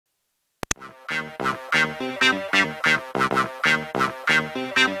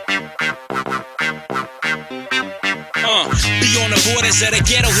borders of the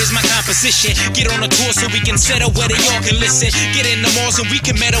ghetto, here's my composition. Get on a tour so we can settle where they all can listen. Get in the malls and we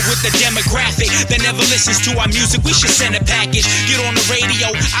can meddle with the demographic that never listens to our music. We should send a package. Get on the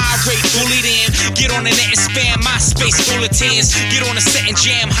radio, irate, bully them. Get on the net and spam MySpace bulletins. Get on a set and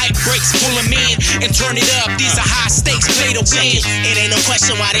jam, hype breaks, pull them in and turn it up. These are high stakes, play to win. It ain't no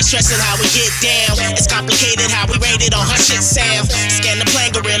question why they stressing how we get down. It's complicated how we rated on her shit sound. Scan the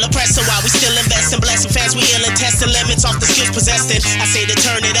plan, gorilla pressing while we still investing. Blessing fans, we ill and testing limits off the skills possessed. I say to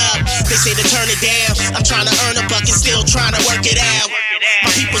turn it up, they say to turn it down. I'm trying to earn a buck and still trying to work it out.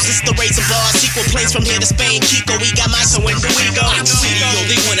 My people's just the razor bars, sequel planes from here to Spain. Kiko, we got mine, so when do we go? Studio,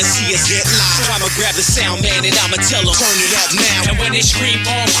 they wanna see us get live. So I'ma grab the sound man and I'ma tell them turn it up now. And when they scream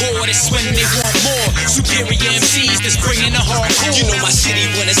encore, that's when they want more. Superior MCs that's bringing the hardcore. You know my city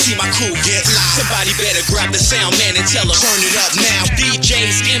wanna see my crew get live. Somebody better grab the sound man and tell them turn it up now.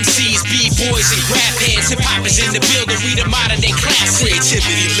 DJs, MCs, B-boys and rap heads. Hip hop is in the building, we the modern day classic.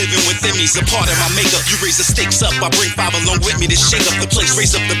 Creativity living within me's a part of my makeup. You raise the stakes up, I bring five along with me to shake up the place.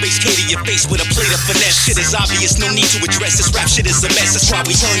 Raise up the bass, cater your face with a plate of finesse. Shit is obvious, no need to address this. Rap shit is a mess, that's why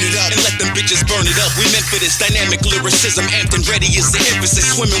we turn it up and let them bitches burn it up. We meant for this dynamic lyricism, amped and ready is the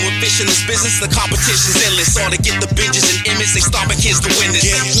emphasis. Swimming with fish in this business, the competition's endless. All to get the binges and image, they starving kids to win this.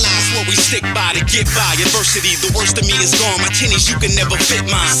 Get lies what we stick by to get by. Adversity, the worst of me is gone. My tinnies, you can never fit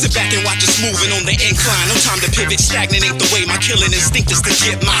mine. Sit back and watch us moving on the incline. No time to pivot, stagnant ain't the way. My killing instinct is to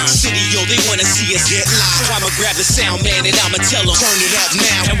get mine. City, yo, they wanna see us get live. So I'ma grab the sound man and I'ma tell them turn it up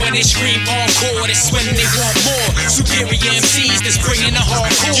now. And when they scream encore, that's when they want more. Superior MCs that's bringing the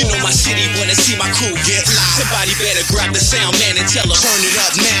hardcore. You know my city wanna see my crew get live. Somebody better grab the sound man and tell them turn it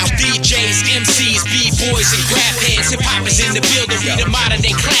up now. DJs, MCs, B-boys and rap heads. Hip hop is in the building, we the modern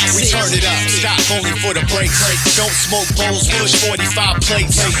day classics. We turn it up, stop only for the break. Don't smoke bowls, push 45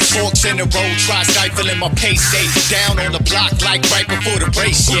 plates. Forks in the road, try stifling my pace. Stay down on the block like right before the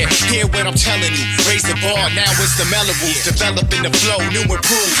race. Yeah, hear what I'm telling you. Raise the bar, now it's the mellow rules. Developing the flow, new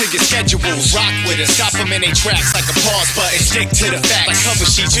improved to your schedules. Rock with us, stop them in their tracks like a pause button. Stick to the facts, like cover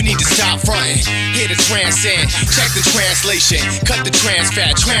sheets, you need to stop fronting. Hear the transcend, check the translation. Cut the trans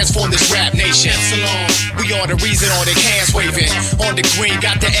fat, transform this rap nation. Epsilon, we are the reason all their hands waving. On the green,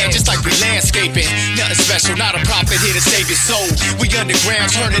 got the edge, just like we landscaping. Nothing special, not a prophet here to save your soul. We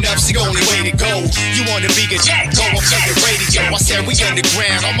underground, turn it up's the only way to go. You wanna be a jack, go up to the radio. I said we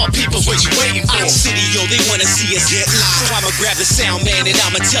underground, all my people's what you waiting for. City, yo, they wanna see us get live. So I'ma grab the sound man and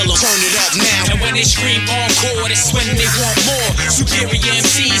I'ma tell them turn it up now. And when they scream encore, that's when they want more. Superior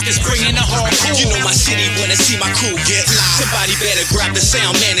MCs that's bringing the hardcore. You know my city wanna see my crew get live. Somebody better grab the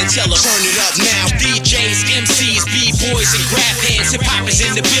sound man and tell them turn it up now. DJs, MCs, B-boys and rap heads. Hip hop is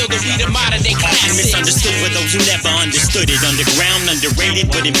in the building, we the modern day classics. Misunderstood for those who never understood it. Underground, underrated,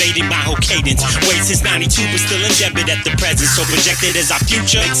 but invaded by whole cadence. Wait since 92, but still indebted at the present. So projected as our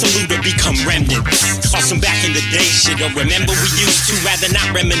future, makes some loot to become remnants. Awesome back in the day, shit don't remember we used to. Rather not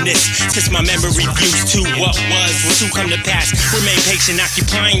reminisce, since my memory views to what was will soon come to pass. Remain patient,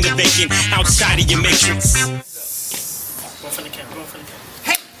 occupying the vacant outside of your matrix. Go for the camera, go for the camera.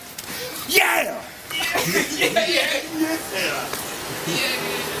 Hey! Yeah! Yeah! Yeah! Yeah!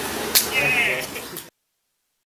 Yeah!